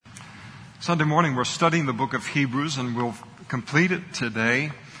Sunday morning we're studying the book of Hebrews, and we'll complete it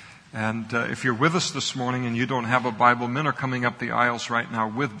today. And if you're with us this morning and you don't have a Bible, men are coming up the aisles right now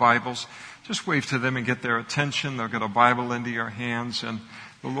with Bibles. Just wave to them and get their attention. They'll get a Bible into your hands. And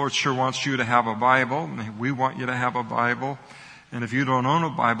the Lord sure wants you to have a Bible. We want you to have a Bible. And if you don't own a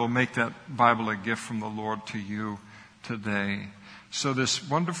Bible, make that Bible a gift from the Lord to you today. So this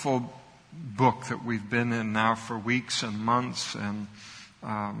wonderful book that we've been in now for weeks and months,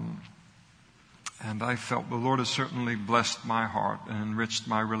 and I felt the Lord has certainly blessed my heart and enriched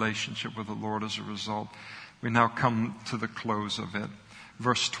my relationship with the Lord as a result. We now come to the close of it.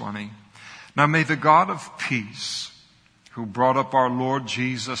 Verse 20. Now may the God of peace, who brought up our Lord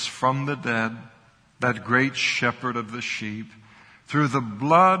Jesus from the dead, that great shepherd of the sheep, through the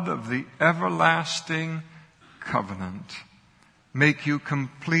blood of the everlasting covenant, make you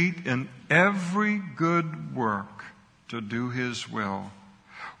complete in every good work to do His will,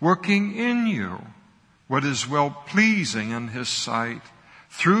 working in you what is well-pleasing in His sight,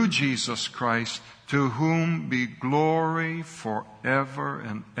 through Jesus Christ, to whom be glory forever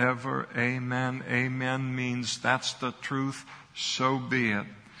and ever. Amen. Amen means that's the truth, so be it.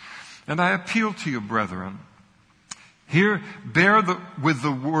 And I appeal to you, brethren, here bear with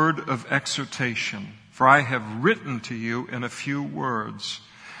the word of exhortation, for I have written to you in a few words.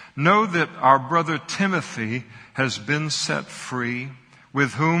 Know that our brother Timothy has been set free,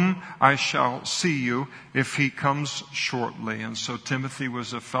 with whom I shall see you if he comes shortly. And so Timothy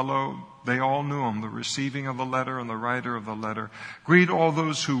was a fellow, they all knew him, the receiving of the letter and the writer of the letter. Greet all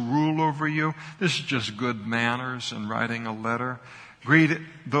those who rule over you. This is just good manners in writing a letter. Greet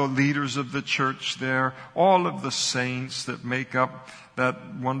the leaders of the church there, all of the saints that make up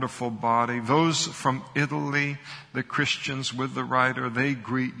that wonderful body. Those from Italy, the Christians with the writer, they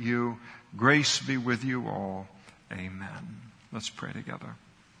greet you. Grace be with you all. Amen. Let's pray together.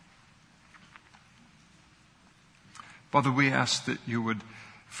 Father, we ask that you would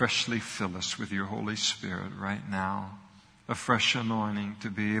freshly fill us with your Holy Spirit right now. A fresh anointing to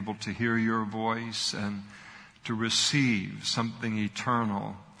be able to hear your voice and to receive something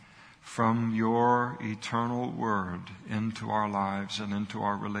eternal from your eternal word into our lives and into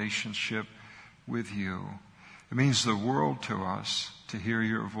our relationship with you. It means the world to us to hear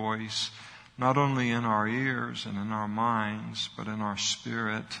your voice, not only in our ears and in our minds, but in our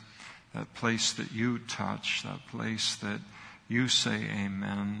spirit, that place that you touch, that place that you say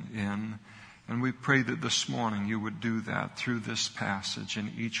amen in. And we pray that this morning you would do that through this passage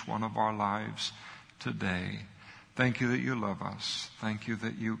in each one of our lives today. Thank you that you love us. Thank you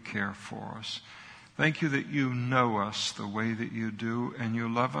that you care for us. Thank you that you know us the way that you do, and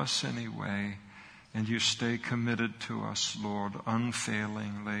you love us anyway, and you stay committed to us, Lord,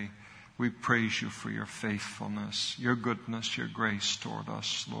 unfailingly. We praise you for your faithfulness, your goodness, your grace toward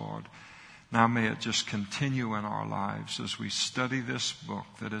us, Lord. Now may it just continue in our lives as we study this book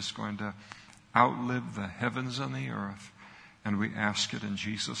that is going to outlive the heavens and the earth. And we ask it in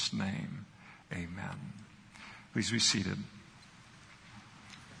Jesus' name. Amen. Please be seated.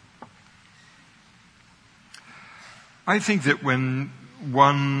 I think that when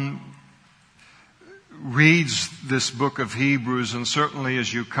one reads this book of Hebrews, and certainly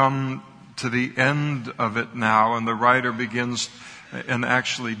as you come to the end of it now, and the writer begins and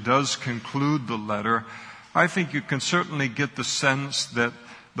actually does conclude the letter, I think you can certainly get the sense that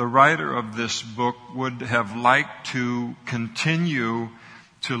the writer of this book would have liked to continue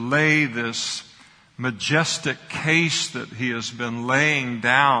to lay this majestic case that he has been laying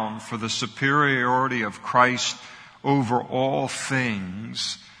down for the superiority of Christ over all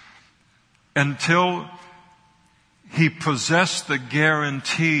things, until he possessed the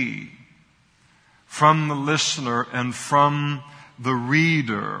guarantee from the listener and from the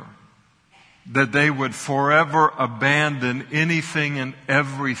reader that they would forever abandon anything and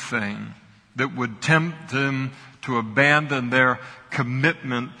everything that would tempt them to abandon their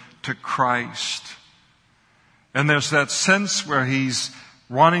commitment to Christ. And there's that sense where he's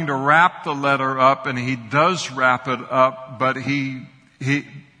wanting to wrap the letter up, and he does wrap it up, but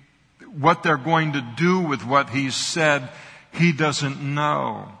what they're going to do with what he's said, he doesn't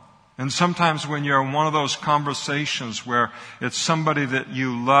know. And sometimes when you're in one of those conversations where it's somebody that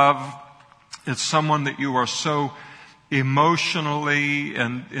you love, it's someone that you are so emotionally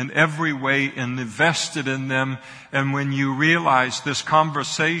and in every way invested in them, and when you realize this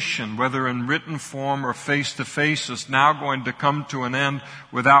conversation, whether in written form or face-to-face, is now going to come to an end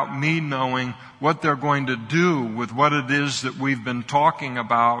without me knowing what they're going to do with what it is that we've been talking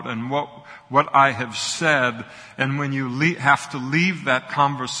about and what I have said, and when you have to leave that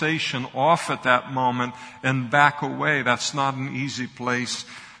conversation off at that moment and back away, that's not an easy place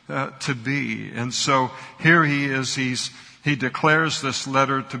to be. And so here he is, he declares this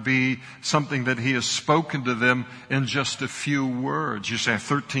letter to be something that he has spoken to them in just a few words. You say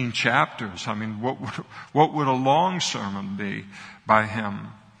 13 chapters. I mean, what would a long sermon be by him?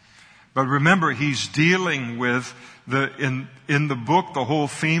 But remember, he's dealing with in the book, the whole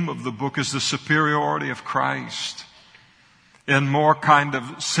theme of the book is the superiority of Christ. In more kind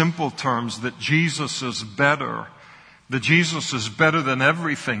of simple terms, that Jesus is better. That Jesus is better than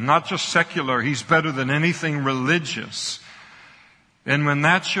everything, not just secular. He's better than anything religious. And when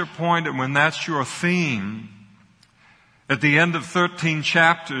that's your point and when that's your theme, at the end of 13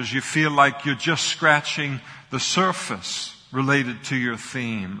 chapters, you feel like you're just scratching the surface related to your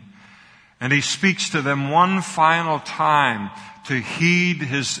theme. And he speaks to them one final time to heed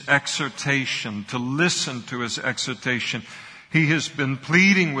his exhortation, to listen to his exhortation. He has been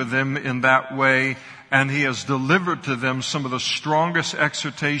pleading with them in that way, and he has delivered to them some of the strongest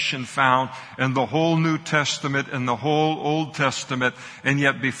exhortation found in the whole New Testament and the whole Old Testament. And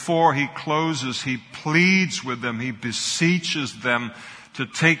yet before he closes, he pleads with them, he beseeches them to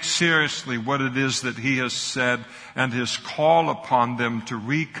take seriously what it is that he has said and his call upon them to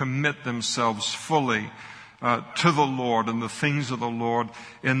recommit themselves fully to the Lord and the things of the Lord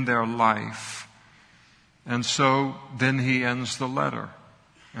in their life. And so then he ends the letter.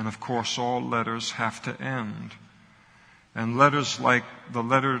 And of course, all letters have to end. And letters like the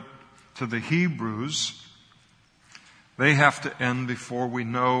letter to the Hebrews, they have to end before we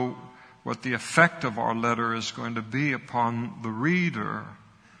know what the effect of our letter is going to be upon the reader.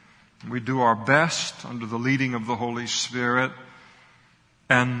 We do our best under the leading of the Holy Spirit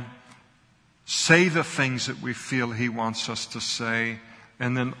and say the things that we feel he wants us to say.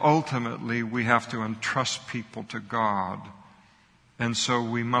 And then ultimately we have to entrust people to God. And so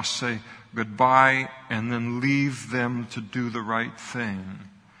we must say goodbye and then leave them to do the right thing.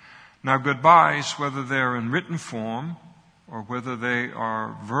 Now goodbyes, whether they're in written form or whether they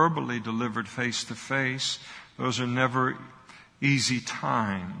are verbally delivered face to face, those are never easy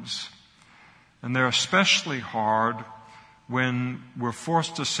times. And they're especially hard when we're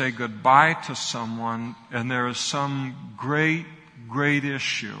forced to say goodbye to someone and there is some great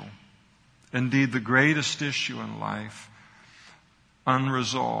issue, indeed the greatest issue in life,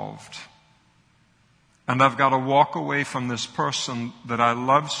 unresolved. And I've got to walk away from this person that I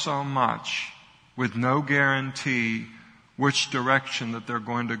love so much with no guarantee which direction that they're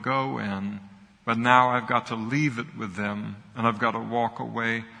going to go in. But now I've got to leave it with them and I've got to walk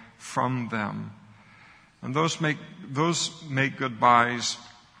away from them. And those goodbyes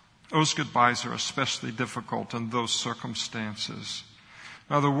are especially difficult in those circumstances.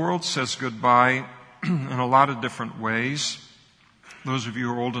 Now the world says goodbye in a lot of different ways. Those of you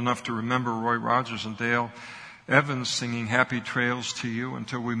who are old enough to remember Roy Rogers and Dale Evans singing Happy Trails to You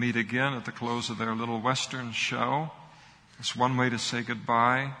until we meet again at the close of their little Western show. It's one way to say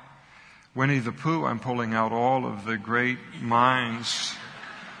goodbye. Winnie the Pooh, I'm pulling out all of the great minds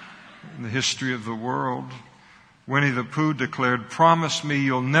in the history of the world. Winnie the Pooh declared, "Promise me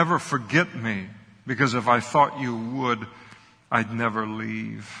you'll never forget me, because if I thought you would, I'd never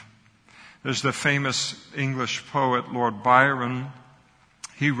leave." There's the famous English poet, Lord Byron.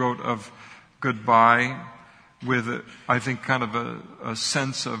 He wrote of goodbye with, I think, kind of a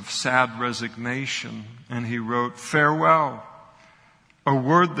sense of sad resignation. And he wrote, "Farewell, a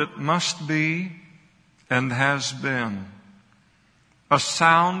word that must be and has been, a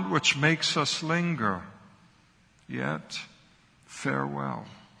sound which makes us linger, yet farewell,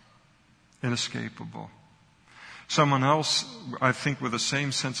 inescapable." Someone else, I think with the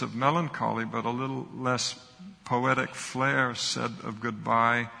same sense of melancholy but a little less poetic flair, said of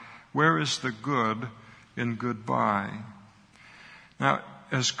goodbye, "Where is the good in goodbye?" Now,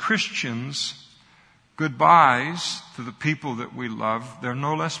 as Christians, goodbyes to the people that we love, they're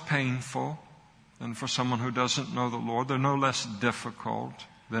no less painful than for someone who doesn't know the Lord. They're no less difficult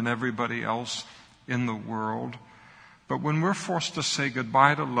than everybody else in the world. But when we're forced to say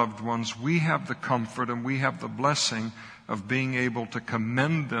goodbye to loved ones, we have the comfort and we have the blessing of being able to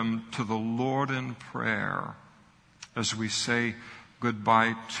commend them to the Lord in prayer as we say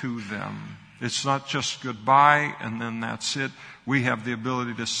goodbye to them. It's not just goodbye and then that's it. We have the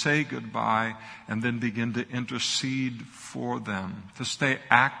ability to say goodbye and then begin to intercede for them, to stay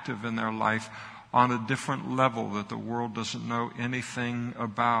active in their life on a different level that the world doesn't know anything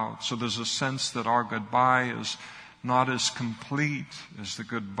about. So there's a sense that our goodbye is not as complete as the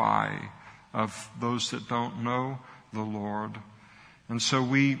goodbye of those that don't know the Lord. And so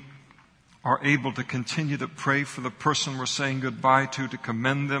we are able to continue to pray for the person we're saying goodbye to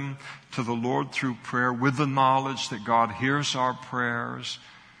commend them to the Lord through prayer with the knowledge that God hears our prayers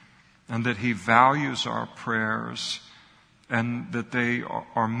and that He values our prayers, and that they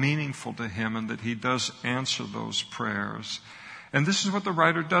are meaningful to Him, and that He does answer those prayers. And this is what the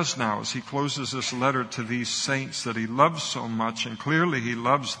writer does now as he closes this letter to these saints that he loves so much, and clearly he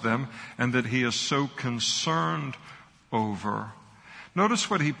loves them, and that he is so concerned over. Notice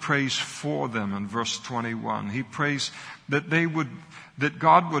what he prays for them in verse 21. He prays that that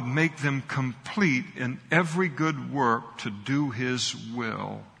God would make them complete in every good work to do His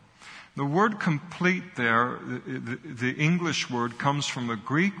will. The word complete there, the English word, comes from a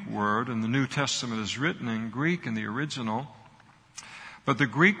Greek word, and the New Testament is written in Greek in the original. But the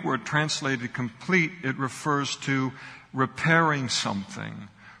Greek word translated complete, it refers to repairing something,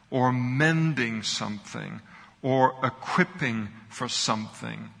 or mending something, or equipping for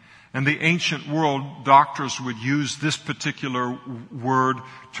something. In the ancient world, doctors would use this particular word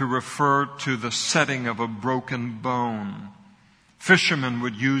to refer to the setting of a broken bone. Fishermen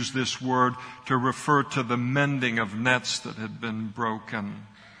would use this word to refer to the mending of nets that had been broken.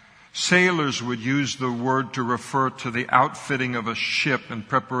 Sailors would use the word to refer to the outfitting of a ship in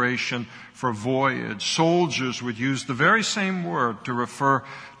preparation for voyage. Soldiers would use the very same word to refer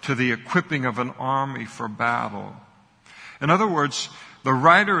to the equipping of an army for battle. In other words, the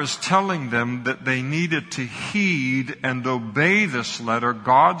writer is telling them that they needed to heed and obey this letter,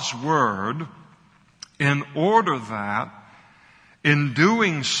 God's word, in order that, in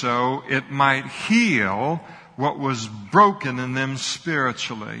doing so, it might heal what was broken in them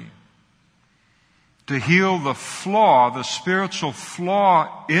spiritually. To heal the flaw, the spiritual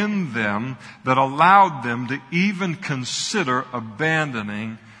flaw in them that allowed them to even consider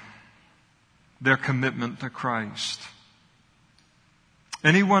abandoning their commitment to Christ.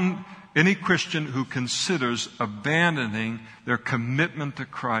 Any Christian who considers abandoning their commitment to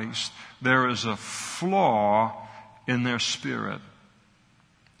Christ, there is a flaw in their spirit.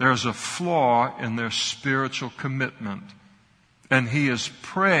 There is a flaw in their spiritual commitment. And he is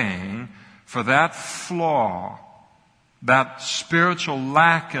praying for that flaw, that spiritual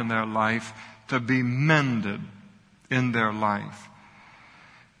lack in their life, to be mended in their life.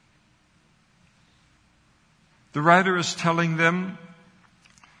 The writer is telling them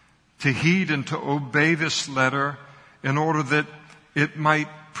to heed and to obey this letter in order that it might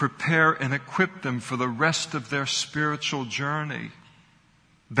prepare and equip them for the rest of their spiritual journey.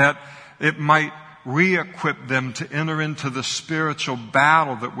 That it might re-equip them to enter into the spiritual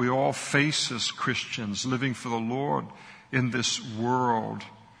battle that we all face as Christians living for the Lord in this world.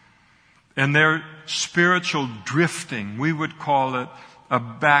 And their spiritual drifting, we would call it a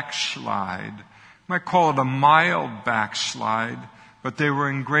backslide. We might call it a mild backslide, but they were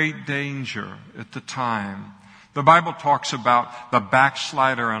in great danger at the time. The Bible talks about the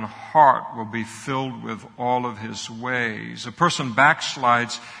backslider in heart will be filled with all of his ways. A person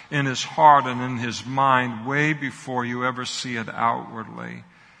backslides in his heart and in his mind way before you ever see it outwardly.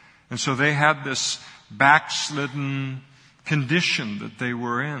 And so they had this backslidden condition that they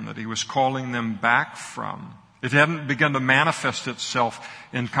were in, that he was calling them back from. It hadn't begun to manifest itself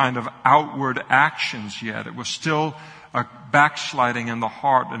in kind of outward actions yet. It was still a backsliding in the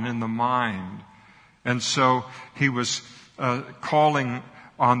heart and in the mind. And so he was calling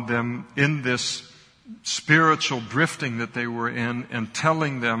on them in this spiritual drifting that they were in, and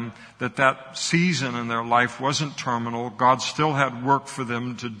telling them that that season in their life wasn't terminal. God still had work for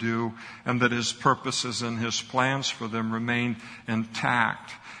them to do, and that His purposes and His plans for them remained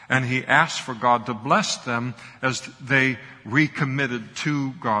intact. And he asked for God to bless them as they recommitted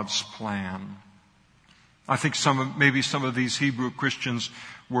to God's plan. I think maybe some of these Hebrew Christians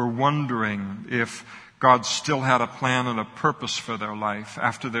were wondering if God still had a plan and a purpose for their life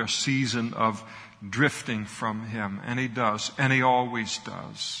after their season of drifting from Him. And He does. And He always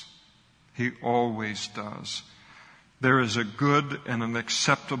does. He always does. There is a good and an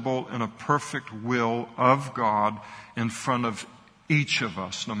acceptable and a perfect will of God in front of each of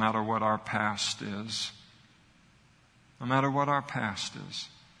us, no matter what our past is. No matter what our past is.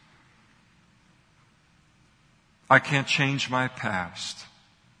 I can't change my past.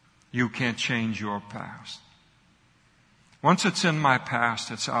 You can't change your past. Once it's in my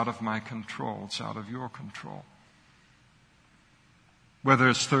past, it's out of my control. It's out of your control. Whether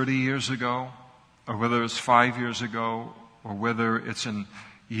it's 30 years ago, or whether it's 5 years ago, or whether it's a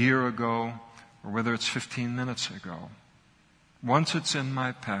year ago, or whether it's 15 minutes ago. Once it's in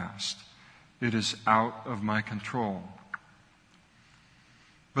my past, it is out of my control.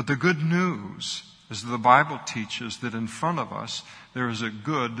 But the good news is the Bible teaches that in front of us there is a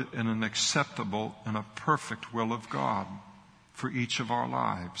good and an acceptable and a perfect will of God for each of our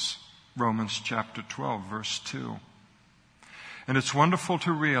lives. Romans chapter 12, verse 2. And it's wonderful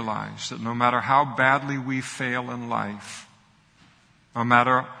to realize that no matter how badly we fail in life, no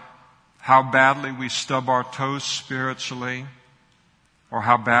matter how badly we stub our toes spiritually, or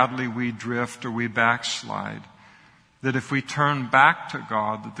how badly we drift or we backslide, that if we turn back to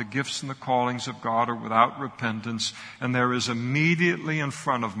God, that the gifts and the callings of God are without repentance, and there is immediately in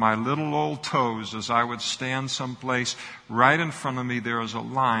front of my little old toes, as I would stand someplace right in front of me, there is a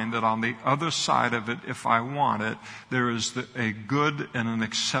line that on the other side of it, if I want it, there is a good and an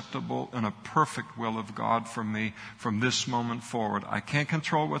acceptable and a perfect will of God for me from this moment forward. I can't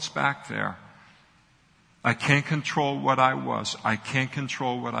control what's back there. I can't control what I was. I can't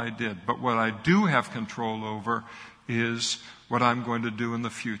control what I did. But what I do have control over is what I'm going to do in the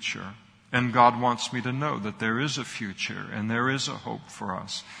future. And God wants me to know that there is a future and there is a hope for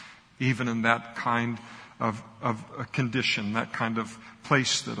us, even in that kind of a condition, that kind of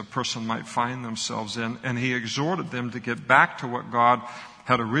place that a person might find themselves in. And he exhorted them to get back to what God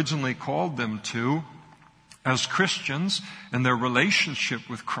had originally called them to as Christians and their relationship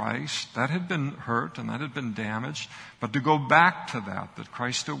with Christ. That had been hurt and that had been damaged. But to go back to that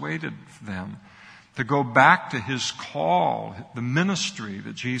Christ awaited them. To go back to his call, the ministry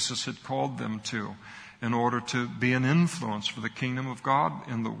that Jesus had called them to in order to be an influence for the kingdom of God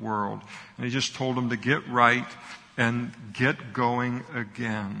in the world. And he just told them to get right and get going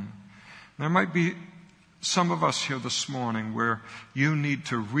again. There might be some of us here this morning where you need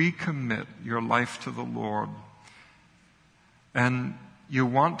to recommit your life to the Lord. And you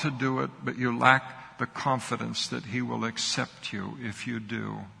want to do it, but you lack the confidence that he will accept you if you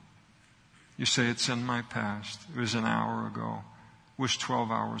do. You say, it's in my past. It was an hour ago. It was 12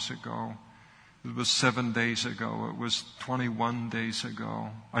 hours ago. It was 7 days ago. It was 21 days ago.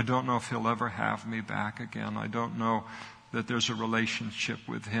 I don't know if he'll ever have me back again. I don't know that there's a relationship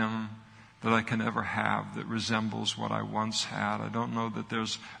with him that I can ever have that resembles what I once had. I don't know that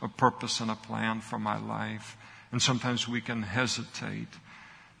there's a purpose and a plan for my life. And sometimes we can hesitate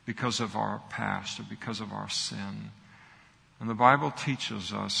because of our past or because of our sin. And the Bible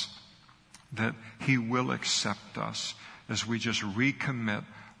teaches us that he will accept us as we just recommit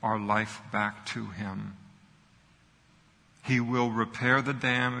our life back to him. He will repair the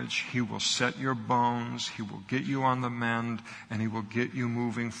damage. He will set your bones. He will get you on the mend, and he will get you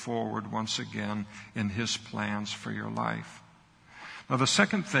moving forward once again in his plans for your life. Now, the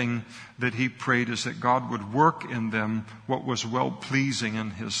second thing that he prayed is that God would work in them what was well-pleasing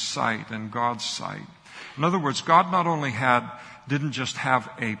in his sight, in God's sight. In other words, God not only didn't just have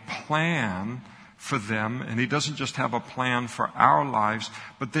a plan for them, and he doesn't just have a plan for our lives,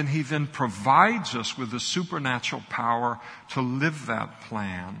 but then he then provides us with the supernatural power to live that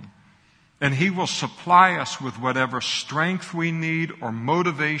plan. And he will supply us with whatever strength we need or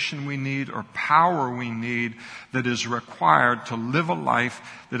motivation we need or power we need that is required to live a life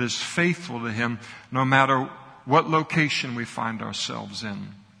that is faithful to him no matter what location we find ourselves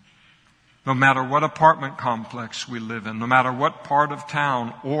in. No matter what apartment complex we live in, no matter what part of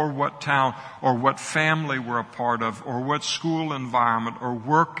town or what family we're a part of or what school environment or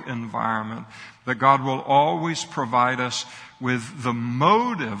work environment, that God will always provide us with the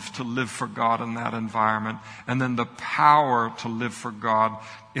motive to live for God in that environment and then the power to live for God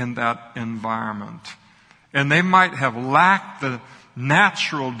in that environment. And they might have lacked the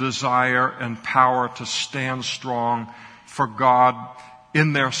natural desire and power to stand strong for God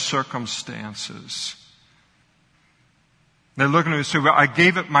in their circumstances. They look at me and say, well, I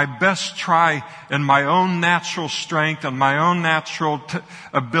gave it my best try in my own natural strength and my own natural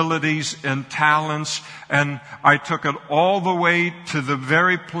abilities and talents, and I took it all the way to the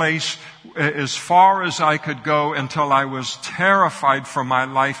very place as far as I could go until I was terrified for my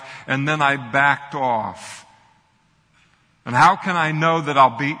life, and then I backed off. And how can I know that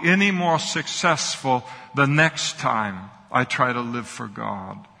I'll be any more successful the next time I try to live for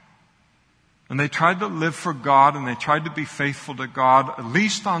God? And they tried to live for God and they tried to be faithful to God, at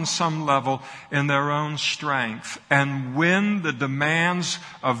least on some level, in their own strength. And when the demands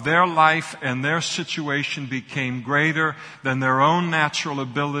of their life and their situation became greater than their own natural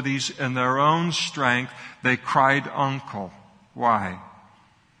abilities and their own strength, they cried uncle. Why?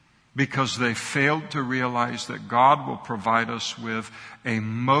 Because they failed to realize that God will provide us with a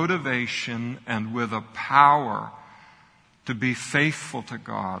motivation and with a power to be faithful to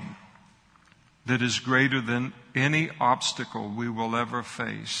God that is greater than any obstacle we will ever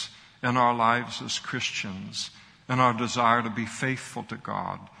face in our lives as Christians, and our desire to be faithful to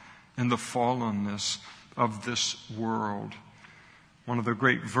God in the fallenness of this world. One of the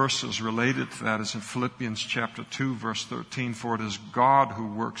great verses related to that is in Philippians chapter 2, verse 13, "For it is God who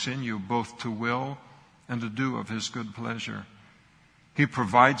works in you both to will and to do of his good pleasure." He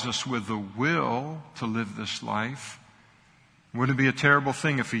provides us with the will to live this life. Wouldn't it be a terrible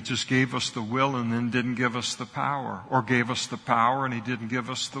thing if He just gave us the will and then didn't give us the power, or gave us the power and He didn't give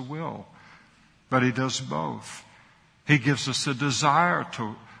us the will? But He does both. He gives us a desire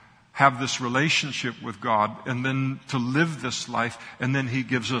to have this relationship with God and then to live this life, and then He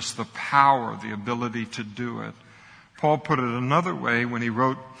gives us the power, the ability to do it. Paul put it another way when he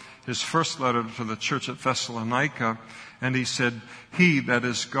wrote his first letter to the church at Thessalonica, and he said, He, that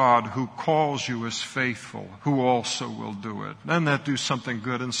is God, who calls you is faithful, who also will do it. Doesn't that do something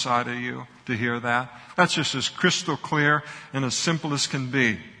good inside of you to hear that? That's just as crystal clear and as simple as can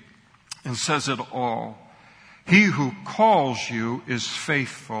be, and says it all. He who calls you is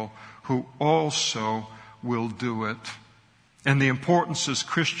faithful, who also will do it. And the importance as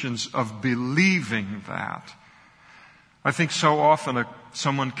Christians of believing that. I think so often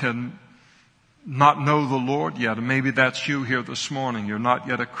someone can not know the Lord yet, and maybe that's you here this morning. You're not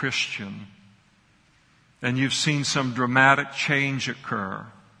yet a Christian. And you've seen some dramatic change occur.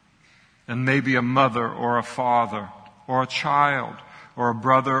 And maybe a mother or a father or a child or a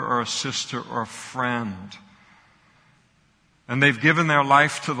brother or a sister or a friend. And they've given their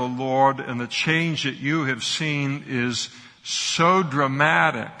life to the Lord, and the change that you have seen is so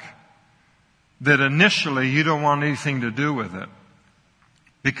dramatic that initially you don't want anything to do with it.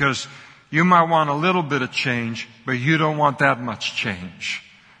 Because you might want a little bit of change, but you don't want that much change.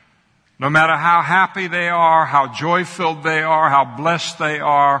 No matter how happy they are, how joy-filled they are, how blessed they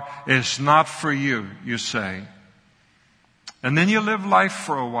are, it's not for you, you say. And then you live life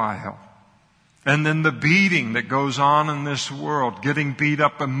for a while. And then the beating that goes on in this world, getting beat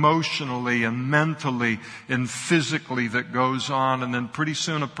up emotionally and mentally and physically that goes on. And then pretty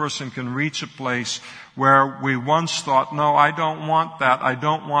soon a person can reach a place where we once thought, no, I don't want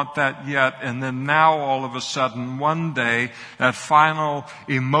that yet. And then now all of a sudden, one day, that final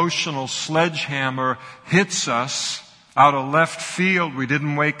emotional sledgehammer hits us out of left field. We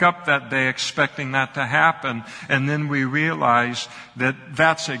didn't wake up that day expecting that to happen. And then we realize that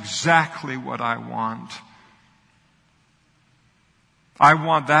that's exactly what I want. I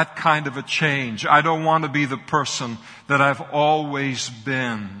want that kind of a change. I don't want to be the person that I've always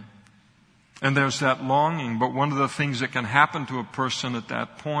been. And there's that longing. But one of the things that can happen to a person at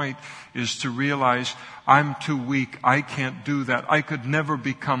that point is to realize, I'm too weak. I can't do that. I could never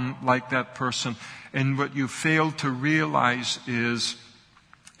become like that person. And what you fail to realize is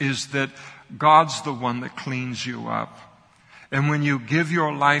that God's the one that cleans you up. And when you give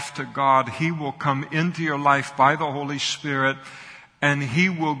your life to God, He will come into your life by the Holy Spirit, and He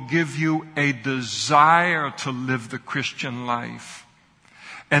will give you a desire to live the Christian life.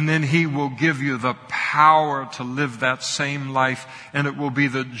 And then He will give you the power to live that same life, and it will be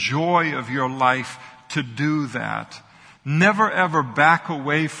the joy of your life to do that. Never ever back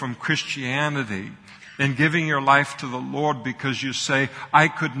away from Christianity and giving your life to the Lord because you say, I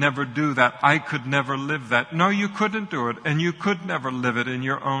could never do that. I could never live that. No, you couldn't do it, and you could never live it in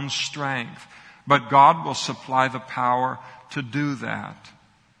your own strength. But God will supply the power to do that.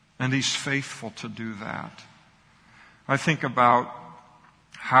 And He's faithful to do that. I think about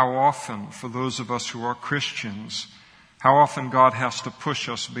how often, for those of us who are Christians, how often God has to push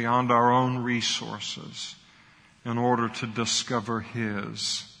us beyond our own resources in order to discover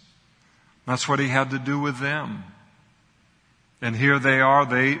His. That's what He had to do with them. And here they are,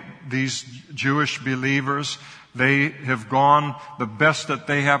 these Jewish believers, they have gone the best that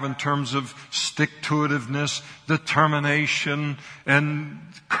they have in terms of stick-to-itiveness, determination, and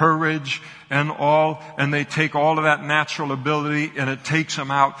courage and all, and they take all of that natural ability and it takes them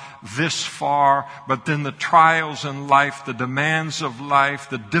out this far. But then the trials in life, the demands of life,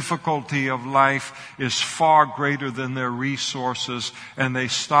 the difficulty of life is far greater than their resources, and they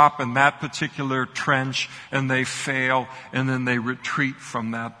stop in that particular trench and they fail, and then they retreat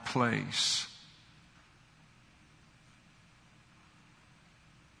from that place.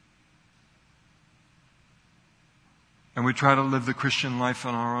 And we try to live the Christian life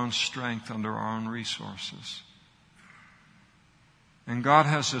on our own strength, under our own resources. And God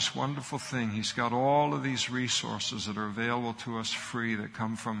has this wonderful thing. He's got all of these resources that are available to us free that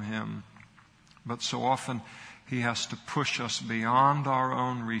come from Him. But so often He has to push us beyond our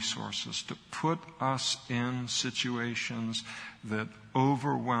own resources, to put us in situations that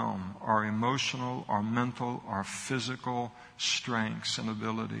overwhelm our emotional, our mental, our physical strengths and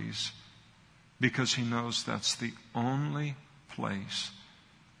abilities. Because He knows that's the only place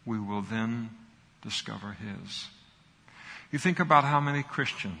we will then discover His. You think about how many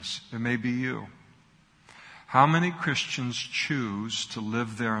Christians, it may be you, how many Christians choose to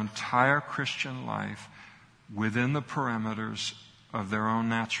live their entire Christian life within the perimeters of their own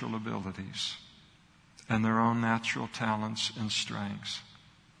natural abilities and their own natural talents and strengths.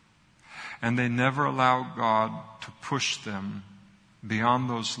 And they never allow God to push them beyond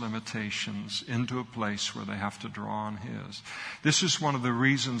those limitations into a place where they have to draw on His. This is one of the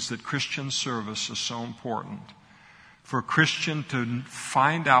reasons that Christian service is so important. For a Christian to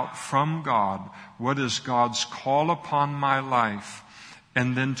find out from God what is God's call upon my life,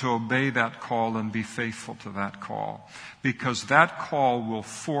 and then to obey that call and be faithful to that call. Because that call will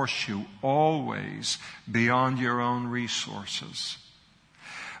force you always beyond your own resources.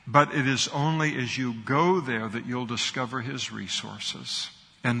 But it is only as you go there that you'll discover His resources.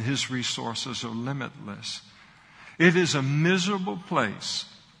 And His resources are limitless. It is a miserable place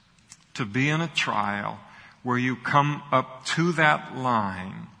to be in a trial where you come up to that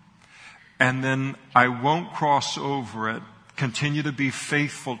line and then I won't cross over it, continue to be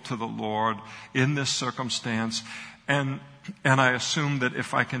faithful to the Lord in this circumstance, and I assume that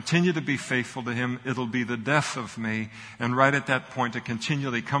if I continue to be faithful to Him, it'll be the death of me. And right at that point, to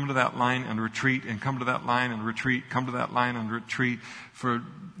continually come to that line and retreat, and come to that line and retreat, come to that line and retreat for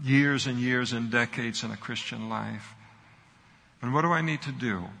years and years and decades in a Christian life. And what do I need to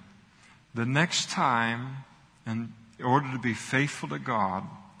do? The next time, in order to be faithful to God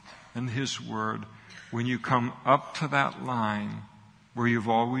and His Word, when you come up to that line where you've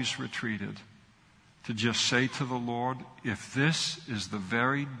always retreated, to just say to the Lord, if this is the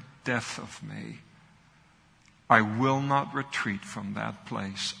very death of me, I will not retreat from that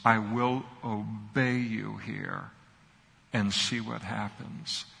place. I will obey you here and see what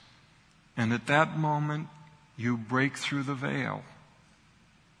happens. And at that moment, you break through the veil.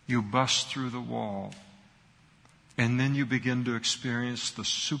 You bust through the wall. And then you begin to experience the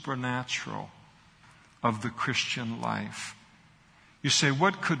supernatural of the Christian life. You say,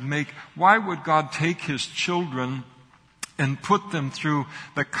 why would God take His children and put them through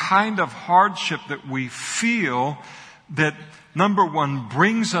the kind of hardship that we feel that, number one,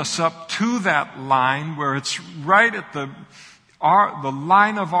 brings us up to that line where it's right at the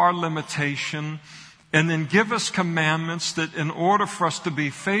line of our limitation, and then give us commandments that in order for us to be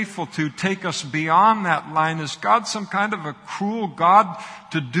faithful to take us beyond that line? Is God some kind of a cruel God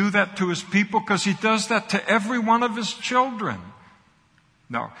to do that to His people? Because He does that to every one of His children.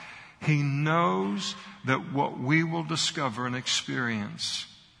 No. He knows that what we will discover and experience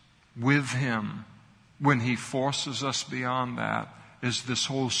with Him when He forces us beyond that is this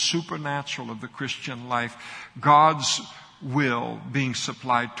whole supernatural of the Christian life. God's will being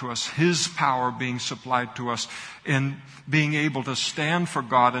supplied to us, His power being supplied to us, in being able to stand for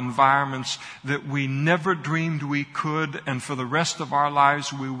God in environments that we never dreamed we could, and for the rest of our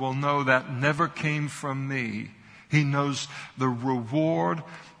lives we will know that never came from me. He knows the reward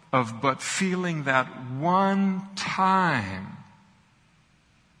of but feeling that one time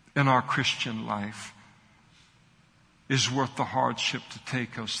in our Christian life is worth the hardship to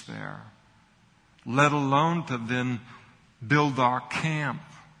take us there, let alone to then build our camp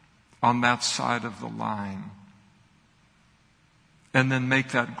on that side of the line and then make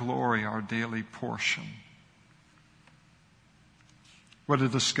that glory our daily portion. What a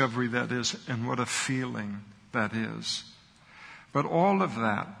discovery that is, and what a feeling that is. But all of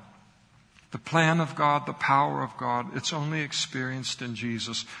that, the plan of God, the power of God, it's only experienced in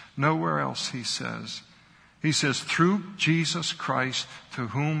Jesus. Nowhere else, He says. He says, through Jesus Christ, to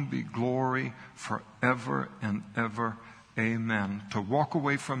whom be glory forever and ever. Amen. To walk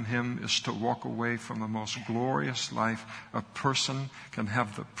away from Him is to walk away from the most glorious life a person can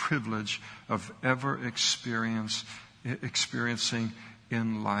have the privilege of ever experiencing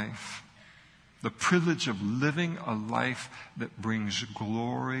in life. The privilege of living a life that brings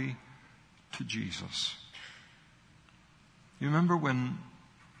glory to Jesus. You remember when,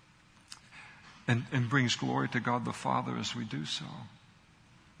 and brings glory to God the Father as we do so.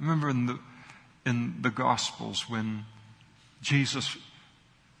 Remember in the Gospels when Jesus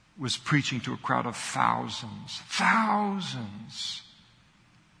was preaching to a crowd of thousands.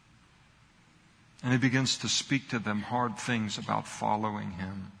 And He begins to speak to them hard things about following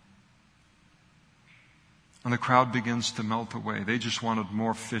Him. And the crowd begins to melt away. They just wanted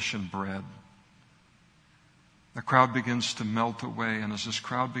more fish and bread. The crowd begins to melt away. And as this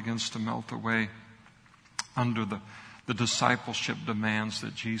crowd begins to melt away under the discipleship demands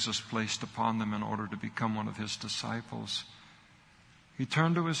that Jesus placed upon them in order to become one of His disciples, He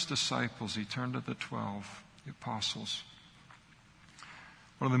turned to His disciples. He turned to the 12, the apostles.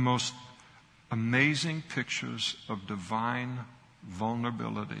 One of the most amazing pictures of divine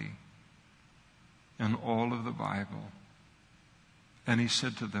vulnerability in all of the Bible. And He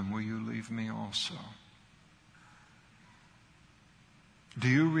said to them, will you leave me also? Do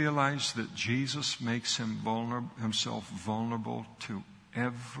you realize that Jesus makes himself vulnerable to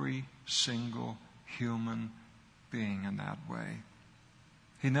every single human being in that way?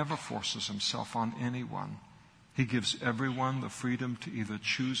 He never forces himself on anyone. He gives everyone the freedom to either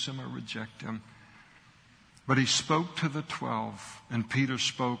choose him or reject him. But he spoke to the 12, and Peter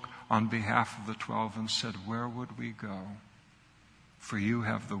spoke on behalf of the 12 and said, "Where would we go? For you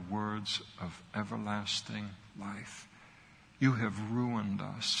have the words of everlasting life. You have ruined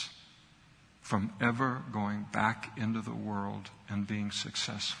us from ever going back into the world and being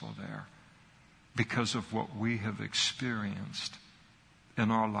successful there because of what we have experienced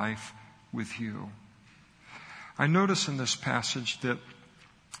in our life with you." I notice in this passage that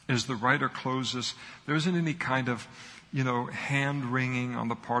as the writer closes, there isn't any kind of, hand-wringing on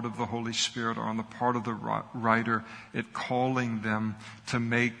the part of the Holy Spirit or on the part of the writer at calling them to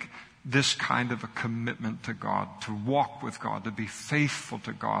make this kind of a commitment to God, to walk with God, to be faithful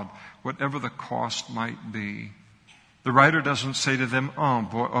to God, whatever the cost might be. The writer doesn't say to them, "Oh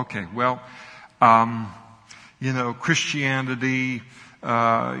boy, okay, well, Christianity,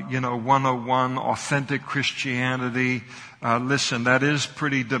 101, authentic Christianity. Listen, that is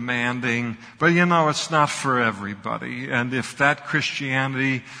pretty demanding, but it's not for everybody. And if that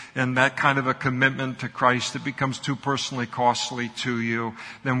Christianity and that kind of a commitment to Christ, it becomes too personally costly to you,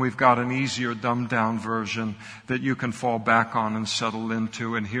 then we've got an easier, dumbed down version that you can fall back on and settle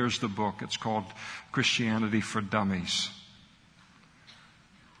into. And here's the book. It's called Christianity for Dummies."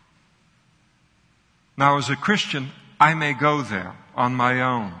 Now, as a Christian, I may go there on my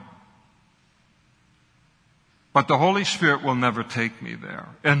own. But the Holy Spirit will never take me there.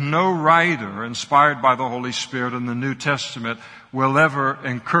 And no writer inspired by the Holy Spirit in the New Testament will ever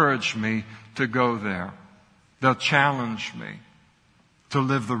encourage me to go there. They'll challenge me to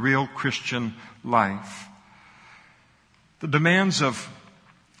live the real Christian life. The demands of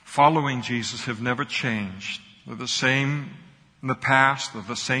following Jesus have never changed. They're the same in the past, they're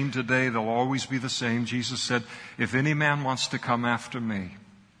the same today, they'll always be the same. Jesus said, "If any man wants to come after me,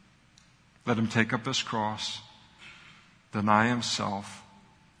 let him take up his cross, deny himself,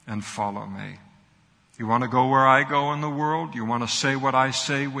 and follow me." You want to go where I go in the world? You want to say what I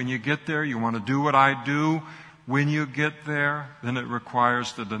say when you get there? You want to do what I do when you get there? Then it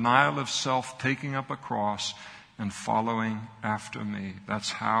requires the denial of self, taking up a cross, and following after me.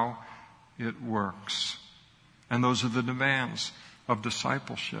 That's how it works. And those are the demands of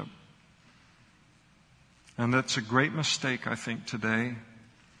discipleship. And that's a great mistake, I think, today,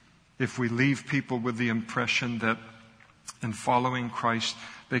 if we leave people with the impression that in following Christ,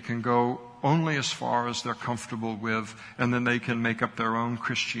 they can go only as far as they're comfortable with, and then they can make up their own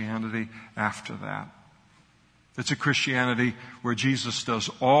Christianity after that. It's a Christianity where Jesus does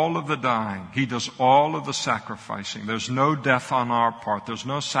all of the dying. He does all of the sacrificing. There's no death on our part. There's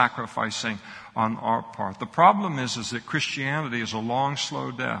no sacrificing on our part. The problem is that Christianity is a long,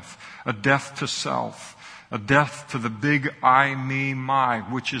 slow death, a death to self, a death to the big I, me, my,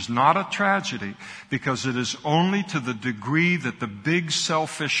 which is not a tragedy, because it is only to the degree that the big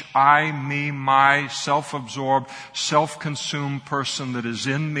selfish I, me, my, self-absorbed, self-consumed person that is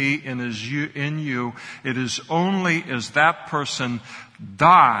in me and is in you, it is only as that person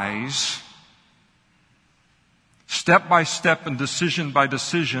dies step by step and decision by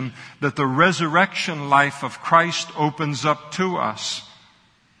decision that the resurrection life of Christ opens up to us.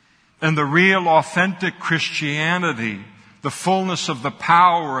 And the real authentic Christianity, the fullness of the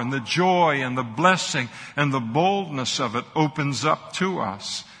power and the joy and the blessing and the boldness of it opens up to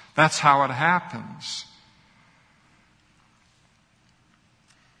us. That's how it happens.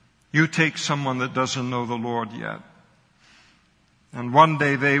 You take someone that doesn't know the Lord yet, and one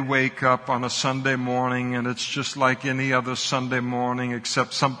day they wake up on a Sunday morning and it's just like any other Sunday morning,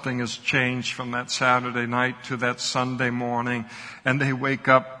 except something has changed from that Saturday night to that Sunday morning, and they wake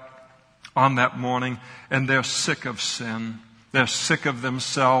up on that morning and they're sick of sin. They're sick of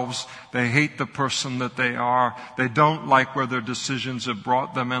themselves. They hate the person that they are. They don't like where their decisions have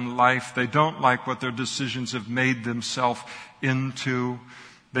brought them in life. They don't like what their decisions have made themselves into.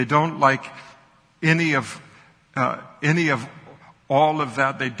 They don't like any of all of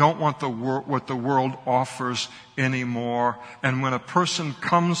that. They don't want what the world offers anymore. And when a person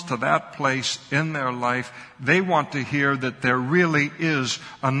comes to that place in their life, they want to hear that there really is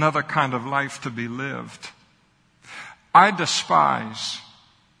another kind of life to be lived. I despise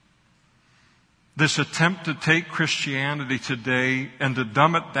this attempt to take Christianity today and to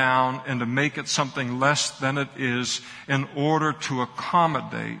dumb it down and to make it something less than it is in order to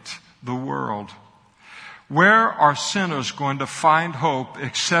accommodate the world. Where are sinners going to find hope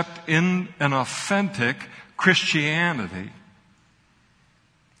except in an authentic Christianity?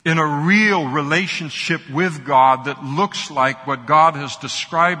 in a real relationship with God that looks like what God has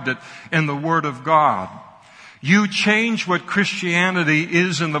described it in the Word of God. You change what Christianity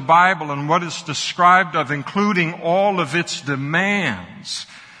is in the Bible and what it's described of, including all of its demands.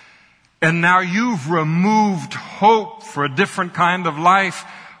 And now you've removed hope for a different kind of life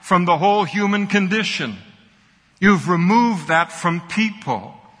from the whole human condition. You've removed that from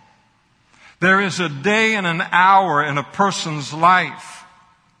people. There is a day and an hour in a person's life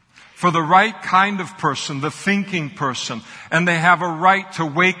for the right kind of person, the thinking person, and they have a right to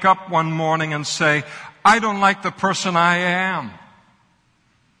wake up one morning and say, I don't like the person I am.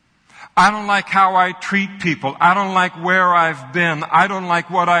 I don't like how I treat people. I don't like where I've been. I don't like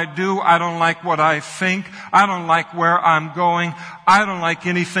what I do. I don't like what I think. I don't like where I'm going. I don't like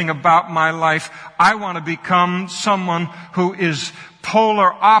anything about my life. I want to become someone who is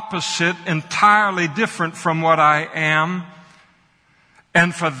polar opposite, entirely different from what I am.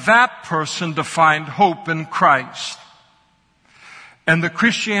 And for that person to find hope in Christ. And the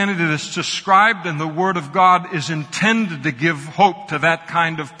Christianity that's described in the Word of God is intended to give hope to that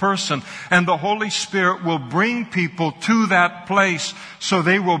kind of person. And the Holy Spirit will bring people to that place so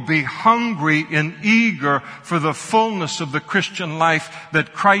they will be hungry and eager for the fullness of the Christian life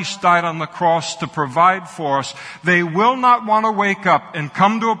that Christ died on the cross to provide for us. They will not want to wake up and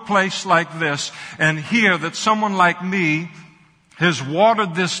come to a place like this and hear that someone like me has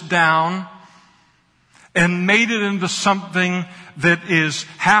watered this down and made it into something that is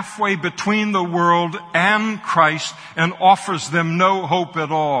halfway between the world and Christ and offers them no hope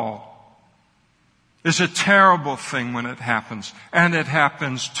at all. It's a terrible thing when it happens, and it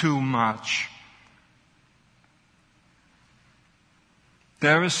happens too much.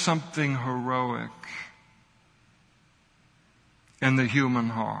 There is something heroic in the human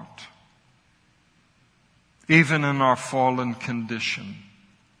heart, even in our fallen condition.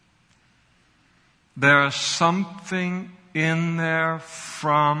 There is something in there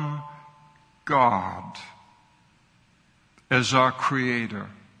from God as our Creator.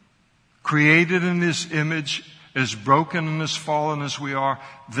 Created in His image, as broken and as fallen as we are,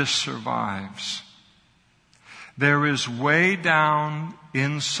 this survives. There is way down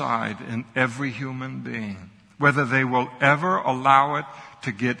inside in every human being, whether they will ever allow it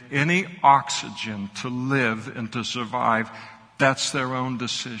to get any oxygen to live and to survive, that's their own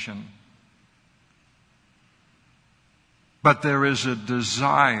decision. But there is a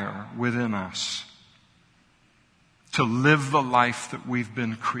desire within us to live the life that we've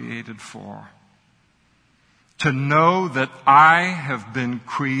been created for. To know that I have been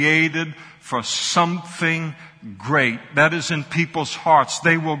created for something great. That is in people's hearts.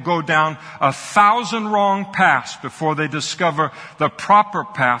 They will go down 1,000 wrong paths before they discover the proper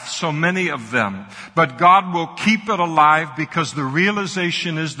path, so many of them. But God will keep it alive because the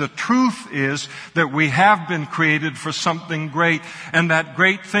realization is, the truth is that we have been created for something great. And that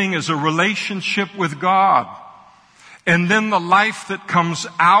great thing is a relationship with God. And then the life that comes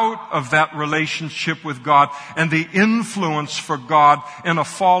out of that relationship with God and the influence for God in a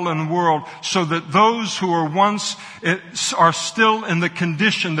fallen world, so that those who are still in the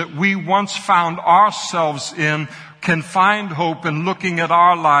condition that we once found ourselves in can find hope in looking at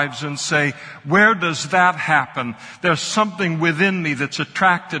our lives and say, where does that happen? There's something within me that's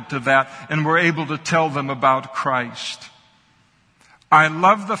attracted to that, and we're able to tell them about Christ. I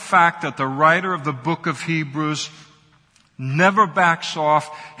love the fact that the writer of the book of Hebrews never backs off.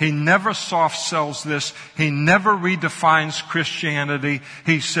 He never soft sells this. He never redefines Christianity.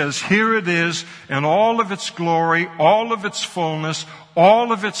 He says, here it is in all of its glory, all of its fullness,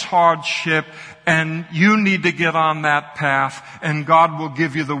 all of its hardship, and you need to get on that path, and God will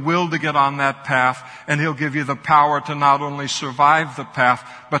give you the will to get on that path, and He'll give you the power to not only survive the path,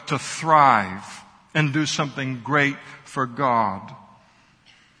 but to thrive and do something great for God.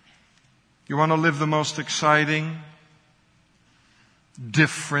 You want to live the most exciting,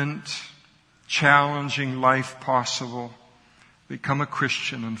 different, challenging life possible? Become a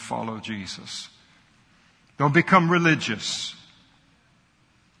Christian and follow Jesus. Don't become religious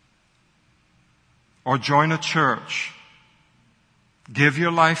or join a church. Give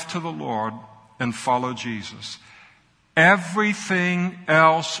your life to the Lord and follow Jesus. Everything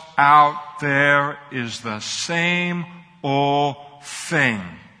else out there is the same old thing.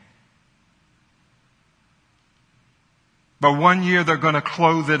 But one year they're going to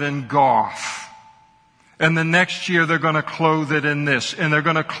clothe it in goth. And the next year they're going to clothe it in this. And they're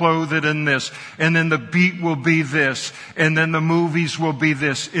going to clothe it in this. And then the beat will be this. And then the movies will be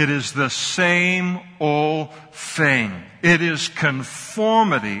this. It is the same old thing. It is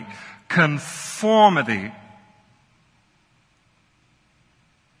conformity. Conformity.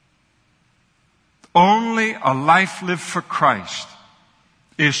 Only a life lived for Christ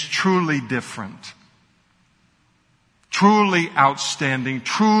is truly different, truly outstanding,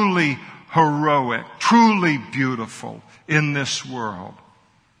 truly heroic, truly beautiful in this world.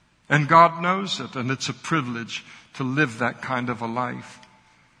 And God knows it, and it's a privilege to live that kind of a life.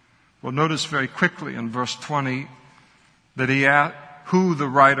 Well, notice very quickly in verse 20 that who the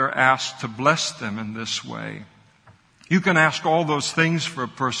writer asked to bless them in this way. You can ask all those things for a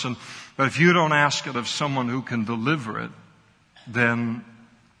person, but if you don't ask it of someone who can deliver it, then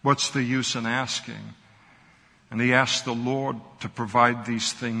what's the use in asking? And he asked the Lord to provide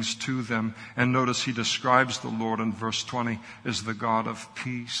these things to them. And notice he describes the Lord in verse 20 as the God of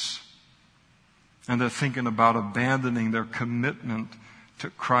peace. And they're thinking about abandoning their commitment to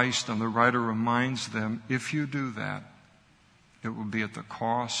Christ. And the writer reminds them, if you do that, it will be at the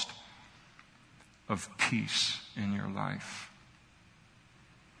cost of peace in your life.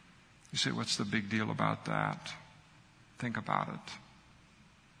 You say, what's the big deal about that? Think about it.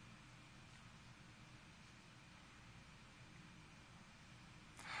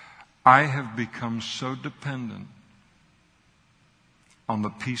 I have become so dependent on the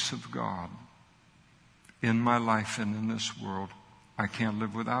peace of God in my life and in this world, I can't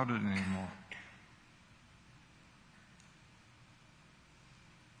live without it anymore.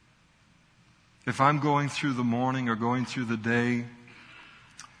 If I'm going through the morning or going through the day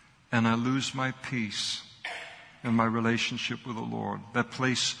and I lose my peace and my relationship with the Lord, that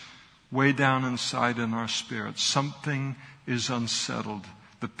place way down inside in our spirit, something is unsettled.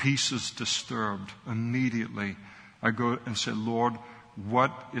 The peace is disturbed. Immediately, I go and say, Lord,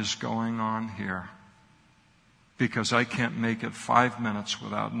 what is going on here? Because I can't make it 5 minutes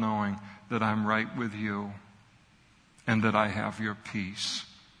without knowing that I'm right with you and that I have your peace.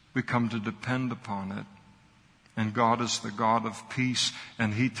 We come to depend upon it. And God is the God of peace,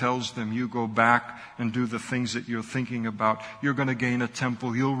 and He tells them, you go back and do the things that you're thinking about. You're going to gain a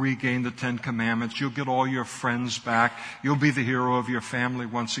temple. You'll regain the 10 Commandments. You'll get all your friends back. You'll be the hero of your family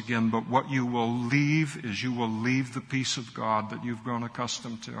once again. But what you will leave is you will leave the peace of God that you've grown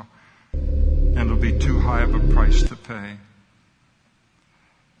accustomed to. And it'll be too high of a price to pay.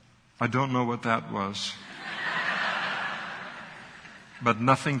 I don't know what that was. But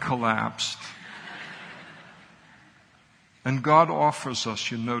nothing collapsed. And God offers us,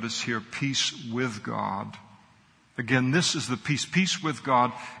 you notice here, peace with God. Again, this is the peace. Peace with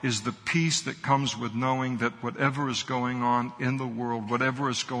God is the peace that comes with knowing that whatever is going on in the world, whatever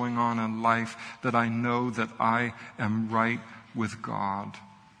is going on in life, that I know that I am right with God.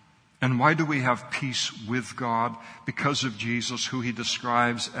 And why do we have peace with God? Because of Jesus, who He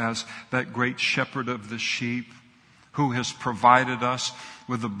describes as that great shepherd of the sheep, who has provided us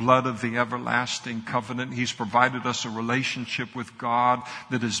with the blood of the everlasting covenant. He's provided us a relationship with God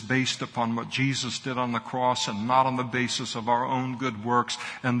that is based upon what Jesus did on the cross and not on the basis of our own good works.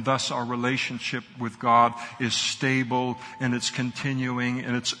 And thus our relationship with God is stable and it's continuing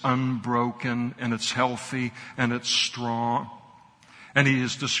and it's unbroken and it's healthy and it's strong. And He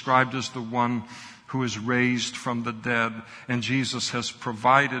is described as the one who is raised from the dead. And Jesus has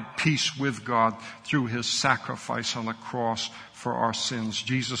provided peace with God through His sacrifice on the cross for our sins.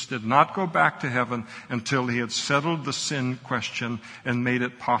 Jesus did not go back to heaven until He had settled the sin question and made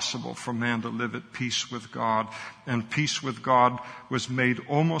it possible for man to live at peace with God. And peace with God was made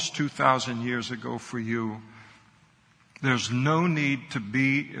almost 2,000 years ago for you. There's no need to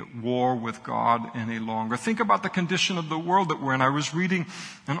be at war with God any longer. Think about the condition of the world that we're in. I was reading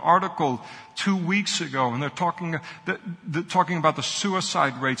an article 2 weeks ago, and they're talking about the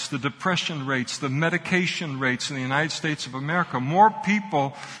suicide rates, the depression rates, the medication rates in the United States of America. More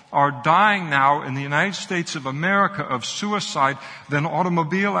people are dying now in the United States of America of suicide than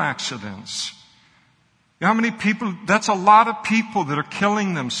automobile accidents. You know how many people? That's a lot of people that are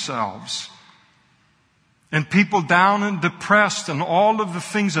killing themselves. And people down and depressed and all of the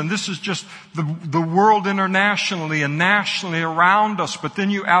things. And this is just the world internationally and nationally around us. But then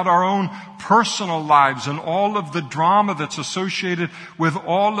you add our own personal lives and all of the drama that's associated with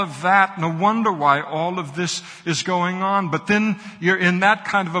all of that. No wonder why all of this is going on. But then you're in that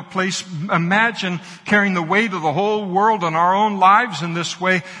kind of a place. Imagine carrying the weight of the whole world and our own lives in this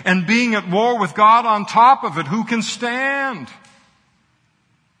way and being at war with God on top of it. Who can stand?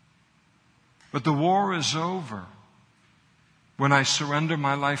 But the war is over when I surrender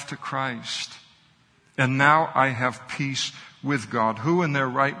my life to Christ. And now I have peace with God. Who in their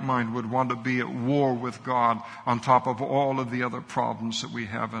right mind would want to be at war with God on top of all of the other problems that we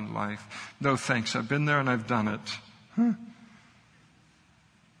have in life? No thanks. I've been there and I've done it.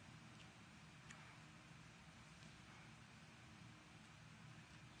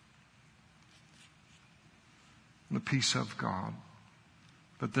 peace of God.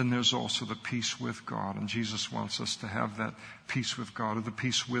 But then there's also the peace with God. And Jesus wants us to have that peace with God, or the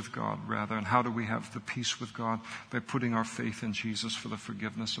peace with God, rather. And how do we have the peace with God? By putting our faith in Jesus for the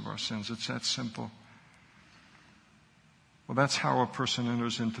forgiveness of our sins. It's that simple. Well, that's how a person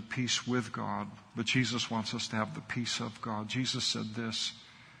enters into peace with God. But Jesus wants us to have the peace of God. Jesus said this,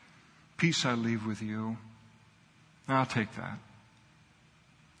 "Peace I leave with you." And I'll take that.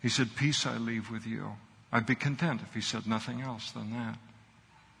 He said, "Peace I leave with you." I'd be content if he said nothing else than that.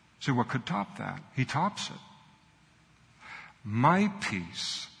 So what could top that? He tops it. "My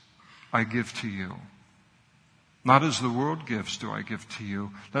peace I give to you. Not as the world gives do I give to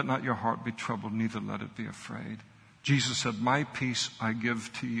you. Let not your heart be troubled, neither let it be afraid." Jesus said, "My peace I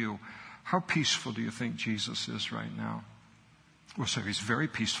give to you." How peaceful do you think Jesus is right now? Well, so he's very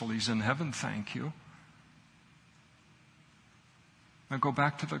peaceful. He's in heaven, thank you. Now go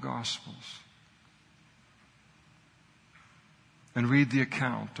back to the Gospels and read the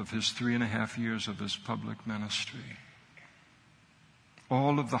account of his 3.5 years of his public ministry.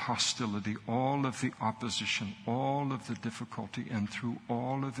 All of the hostility, all of the opposition, all of the difficulty, and through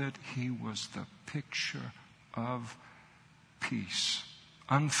all of it, he was the picture of peace.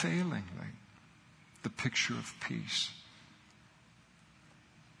 Unfailingly, the picture of peace.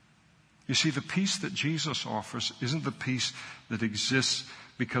 You see, the peace that Jesus offers isn't the peace that exists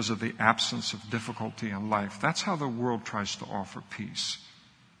because of the absence of difficulty in life. That's how the world tries to offer peace.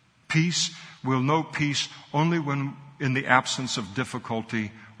 Peace, we'll know peace only when in the absence of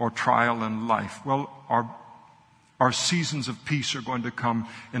difficulty or trial in life. Well, our seasons of peace are going to come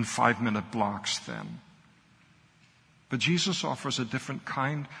in 5-minute blocks then. But Jesus offers a different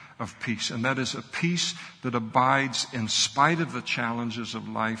kind of peace, and that is a peace that abides in spite of the challenges of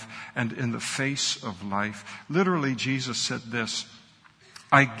life and in the face of life. Literally, Jesus said this,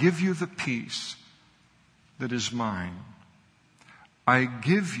 "I give you the peace that is mine. I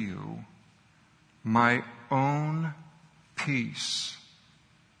give you my own peace."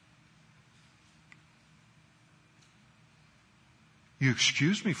 You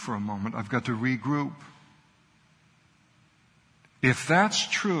excuse me for a moment, I've got to regroup. If that's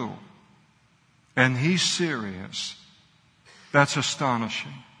true, and he's serious, that's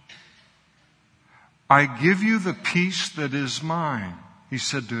astonishing. "I give you the peace that is mine," he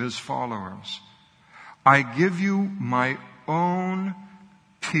said to his followers. "I give you my own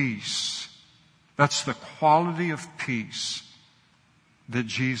peace." That's the quality of peace that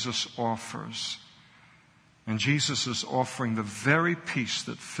Jesus offers. And Jesus is offering the very peace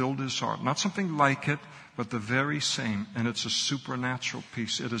that filled his heart. Not something like it, but the very same. And it's a supernatural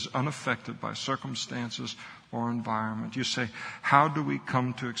peace. It is unaffected by circumstances or environment. You say, how do we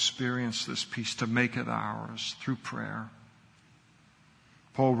come to experience this peace, to make it ours? Through prayer.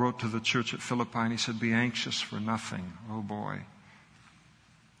 Paul wrote to the church at Philippi and he said, "Be anxious for nothing." Oh boy.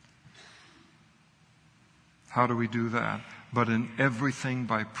 How do we do that? "But in everything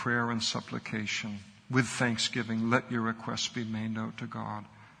by prayer and supplication, with thanksgiving, let your requests be made known to God."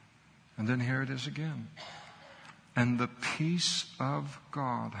 And then here it is again. "And the peace of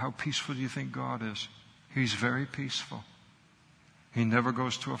God." How peaceful do you think God is? He's very peaceful. He never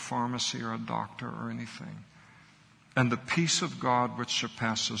goes to a pharmacy or a doctor or anything. "And the peace of God, which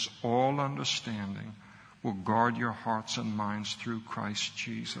surpasses all understanding, will guard your hearts and minds through Christ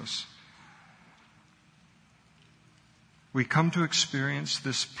Jesus." We come to experience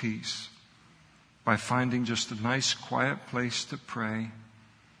this peace by finding just a nice, quiet place to pray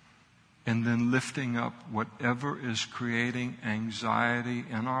and then lifting up whatever is creating anxiety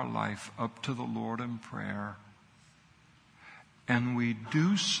in our life up to the Lord in prayer. And we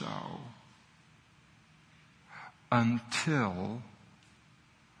do so until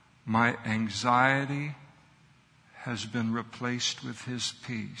my anxiety has been replaced with his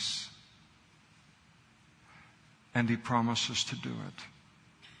peace. And he promises to do it.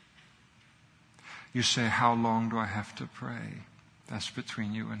 You say, how long do I have to pray? That's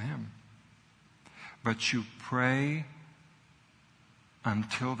between you and him. But you pray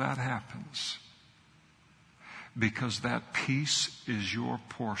until that happens. Because that peace is your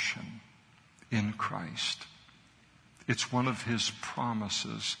portion in Christ. It's one of his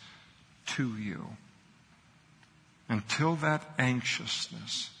promises to you. Until that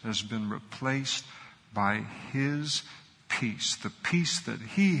anxiousness has been replaced by his peace, the peace that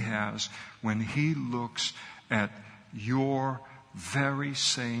he has when he looks at your very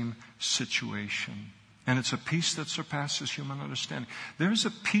same situation. And it's a peace that surpasses human understanding. There's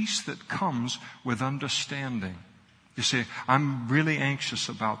a peace that comes with understanding. You say, I'm really anxious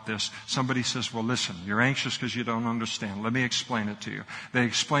about this. Somebody says, well, listen, you're anxious because you don't understand. Let me explain it to you. They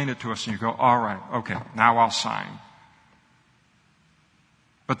explain it to us and you go, all right, okay, now I'll sign.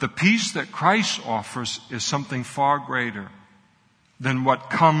 But the peace that Christ offers is something far greater than what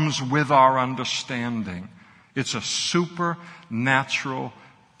comes with our understanding. It's a supernatural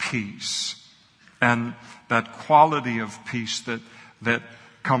peace. And that quality of peace that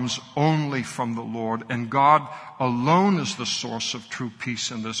comes only from the Lord. And God alone is the source of true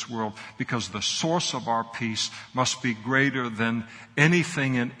peace in this world, because the source of our peace must be greater than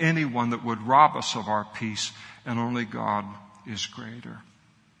anything and anyone that would rob us of our peace. And only God is greater.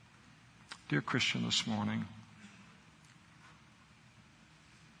 Dear Christian, this morning,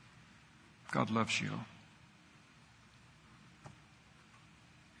 God loves you.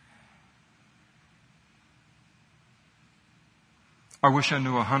 I wish I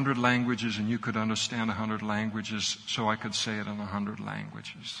knew 100 languages and you could understand 100 languages so I could say it in 100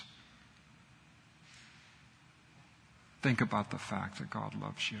 languages. Think about the fact that God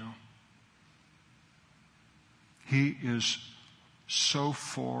loves you. He is so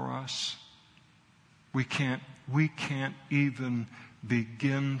for us. We can't even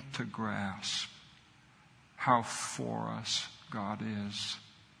begin to grasp how for us God is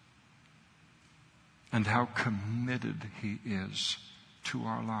and how committed He is to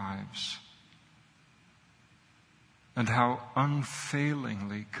our lives, and how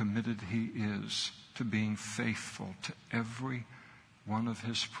unfailingly committed He is to being faithful to every one of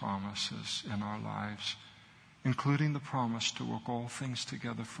His promises in our lives, including the promise to work all things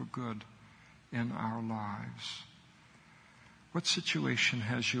together for good in our lives. What situation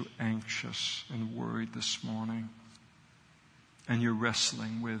has you anxious and worried this morning? And you're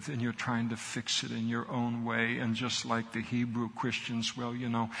wrestling with, and you're trying to fix it in your own way. And just like the Hebrew Christians, well,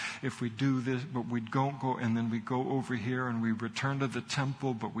 if we do this, but we don't go, and then we go over here and we return to the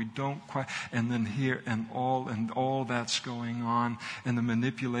temple, but we don't quite, and then here, and all that's going on. And the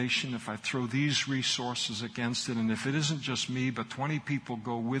manipulation, if I throw these resources against it, and if it isn't just me, but 20 people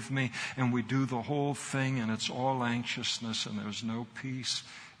go with me, and we do the whole thing, and it's all anxiousness, and there's no peace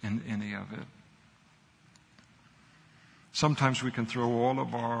in any of it. Sometimes we can throw all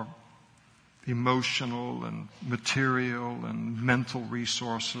of our emotional and material and mental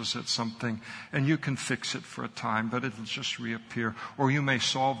resources at something, and you can fix it for a time, but it'll just reappear. Or you may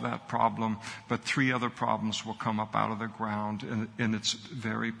solve that problem, but 3 other problems will come up out of the ground in its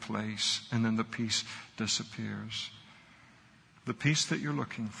very place, and then the peace disappears. The peace that you're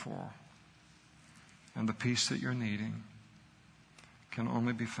looking for and the peace that you're needing can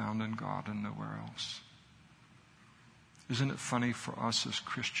only be found in God and nowhere else. Isn't it funny for us as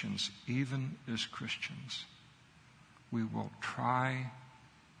Christians, even as Christians, we will try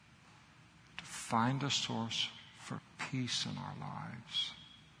to find a source for peace in our lives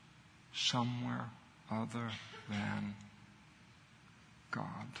somewhere other than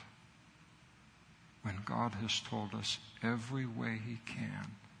God, when God has told us every way He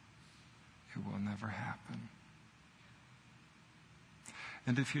can, it will never happen.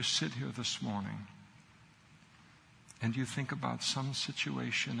 And if you sit here this morning and you think about some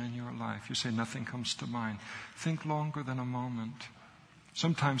situation in your life, you say, nothing comes to mind. Think longer than a moment.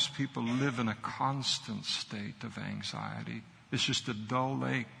 Sometimes people live in a constant state of anxiety. It's just a dull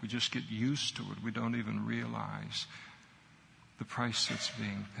ache. We just get used to it. We don't even realize the price that's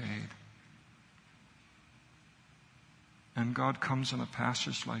being paid. And God comes in a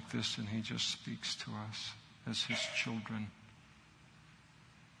passage like this, and He just speaks to us as His children.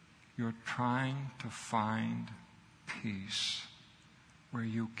 You're trying to find peace where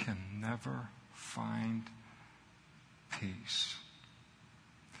you can never find peace.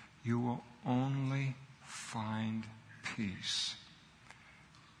 You will only find peace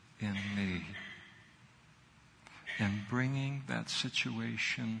in me, in bringing that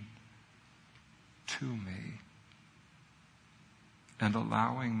situation to me and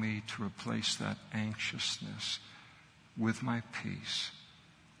allowing me to replace that anxiousness with my peace,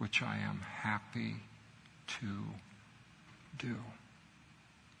 which I am happy to do.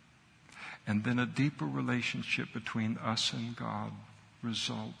 And then a deeper relationship between us and God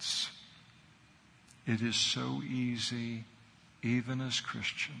results. It is so easy, even as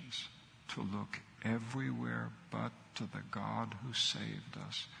Christians, to look everywhere but to the God who saved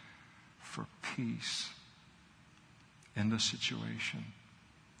us for peace in the situation.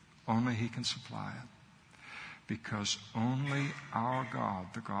 Only He can supply it. Because only our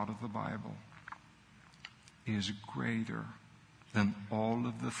God, the God of the Bible, is greater than all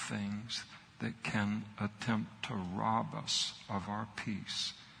of the things that can attempt to rob us of our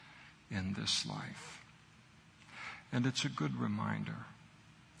peace in this life. And it's a good reminder.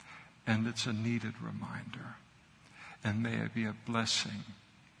 And it's a needed reminder. And may it be a blessing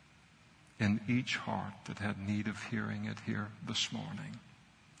in each heart that had need of hearing it here this morning.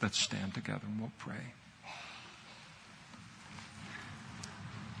 Let's stand together and we'll pray.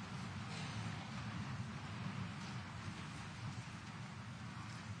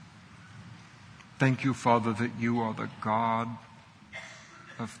 Thank you, Father, that you are the God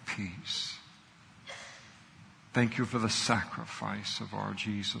of peace. Thank you for the sacrifice of our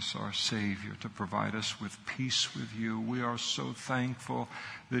Jesus, our Savior, to provide us with peace with you. We are so thankful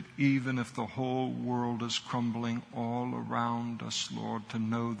that even if the whole world is crumbling all around us, Lord, to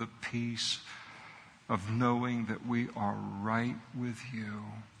know the peace of knowing that we are right with you.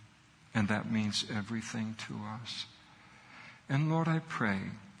 And that means everything to us. And Lord, I pray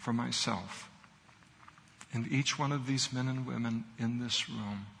for myself and each one of these men and women in this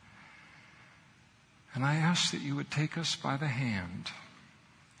room. And I ask that you would take us by the hand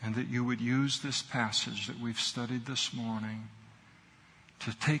and that you would use this passage that we've studied this morning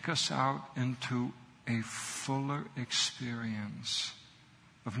to take us out into a fuller experience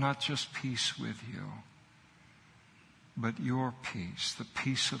of not just peace with you, but your peace, the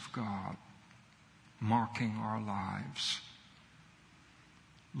peace of God, marking our lives.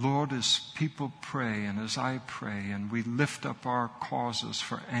 Lord, as people pray and as I pray and we lift up our causes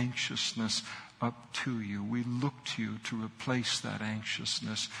for anxiousness up to you, we look to you to replace that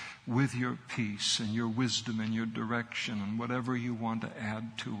anxiousness with your peace and your wisdom and your direction and whatever you want to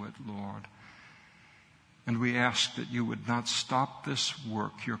add to it, Lord. And we ask that you would not stop this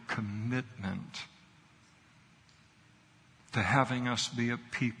work, your commitment to having us be a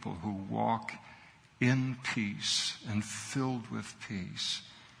people who walk in peace and filled with peace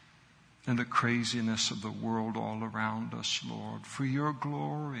in the craziness of the world all around us, Lord, for your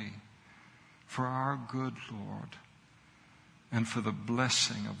glory, for our good, Lord, and for the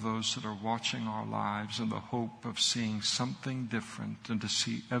blessing of those that are watching our lives and the hope of seeing something different and to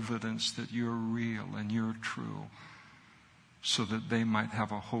see evidence that you're real and you're true so that they might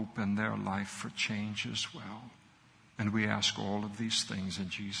have a hope in their life for change as well. And we ask all of these things in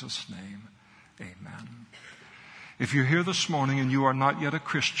Jesus' name. Amen. If you're here this morning and you are not yet a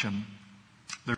Christian,